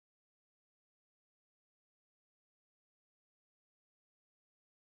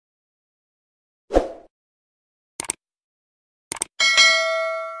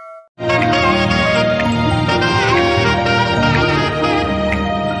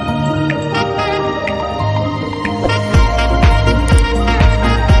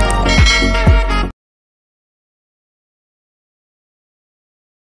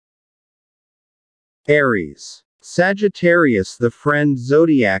Aries. Sagittarius, the friend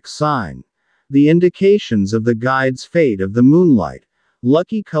zodiac sign. The indications of the guide's fate of the moonlight.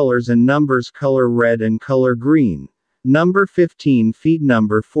 Lucky colors and numbers: color red and color green. Number 15, feet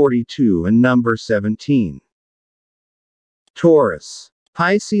number 42 and number 17. Taurus.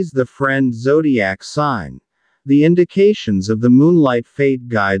 Pisces, the friend zodiac sign. The indications of the moonlight fate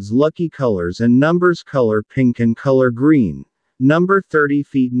guides: lucky colors and numbers: color pink and color green. Number 30,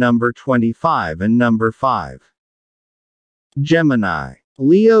 feet number 25 and number 5. Gemini.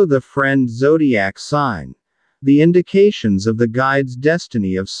 Leo, the friend zodiac sign. The indications of the guide's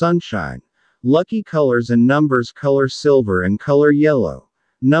destiny of sunshine. Lucky colors and numbers: color silver and color yellow.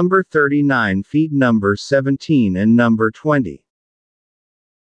 Number 39, feet number 17 and number 20.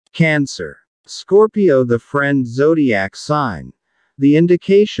 Cancer. Scorpio, the friend zodiac sign. The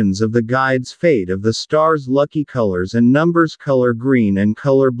indications of the guide's fate of the stars: lucky colors and numbers: color green and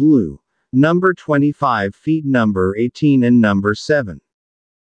color blue. Number 25, feet number 18 and number 7.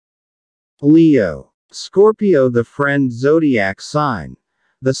 Leo. Scorpio, the friend zodiac sign.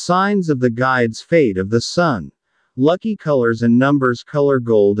 The signs of the guide's fate of the sun. Lucky colors and numbers: color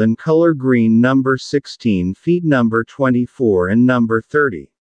gold and color green. Number 16, feet number 24 and number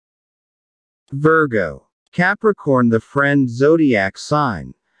 30. Virgo. Capricorn, the friend zodiac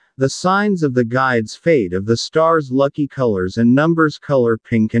sign. The signs of the guide's fate of the stars: lucky colors and numbers: color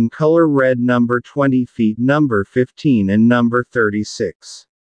pink and color red. Number 20, feet number 15 and number 36.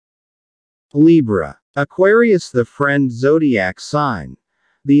 Libra. Aquarius, the friend zodiac sign.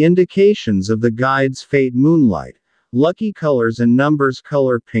 The indications of the guide's fate: moonlight. Lucky colors and numbers: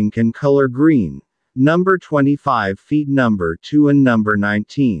 color pink and color green. Number 25, feet number 2 and number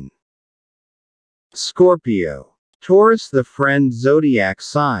 19. Scorpio. Taurus, the friend zodiac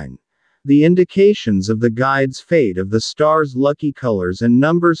sign. The indications of the guide's fate of the stars: lucky colors and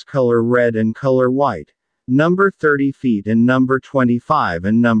numbers: color red and color white. Number 30, feet and number 25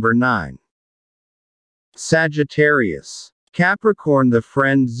 and number 9. Sagittarius. Capricorn, the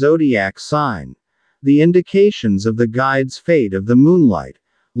friend zodiac sign. The indications of the guide's fate of the moonlight.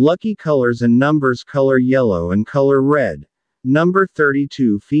 Lucky colors and numbers: color yellow and color red. Number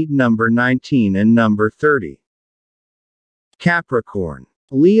 32, feet number 19 and number 30. Capricorn.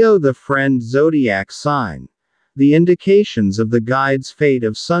 Leo, the friend zodiac sign. The indications of the guide's fate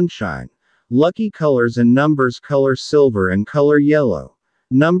of sunshine. Lucky colors and numbers: color silver and color yellow.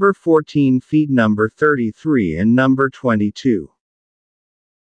 Number 14, feet number 33 and number 22.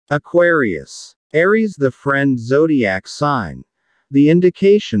 Aquarius. Aries, the friend zodiac sign. The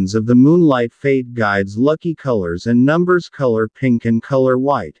indications of the moonlight fate guides: lucky colors and numbers: color pink and color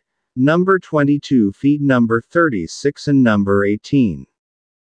white. Number 22, feet number 36 and number 18.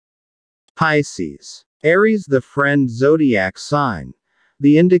 Pisces. Aries, the friend zodiac sign.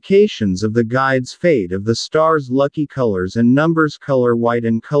 The indications of the guide's fate of the stars: lucky colors and numbers: color white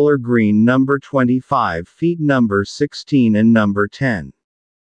and color green. Number 25, feet number 16 and number 10.